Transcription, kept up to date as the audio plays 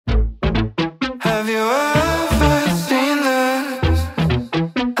Have you ever seen this?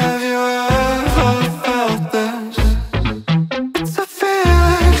 Have you ever felt this? It's a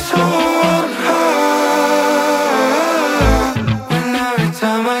feeling so unheard. When every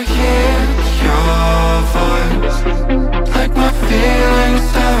time I hear your voice, like my feelings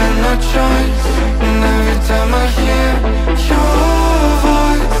having no choice. And every time I hear your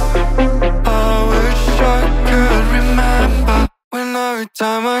voice, I wish I could remember. When every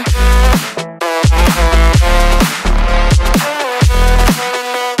time I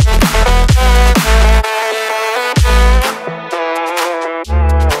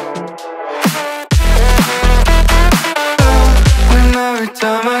every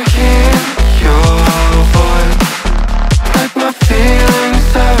time I hear your voice, like my feelings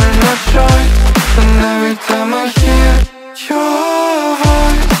having no choice. And every time I hear your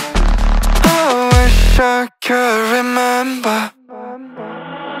voice, I wish I could remember.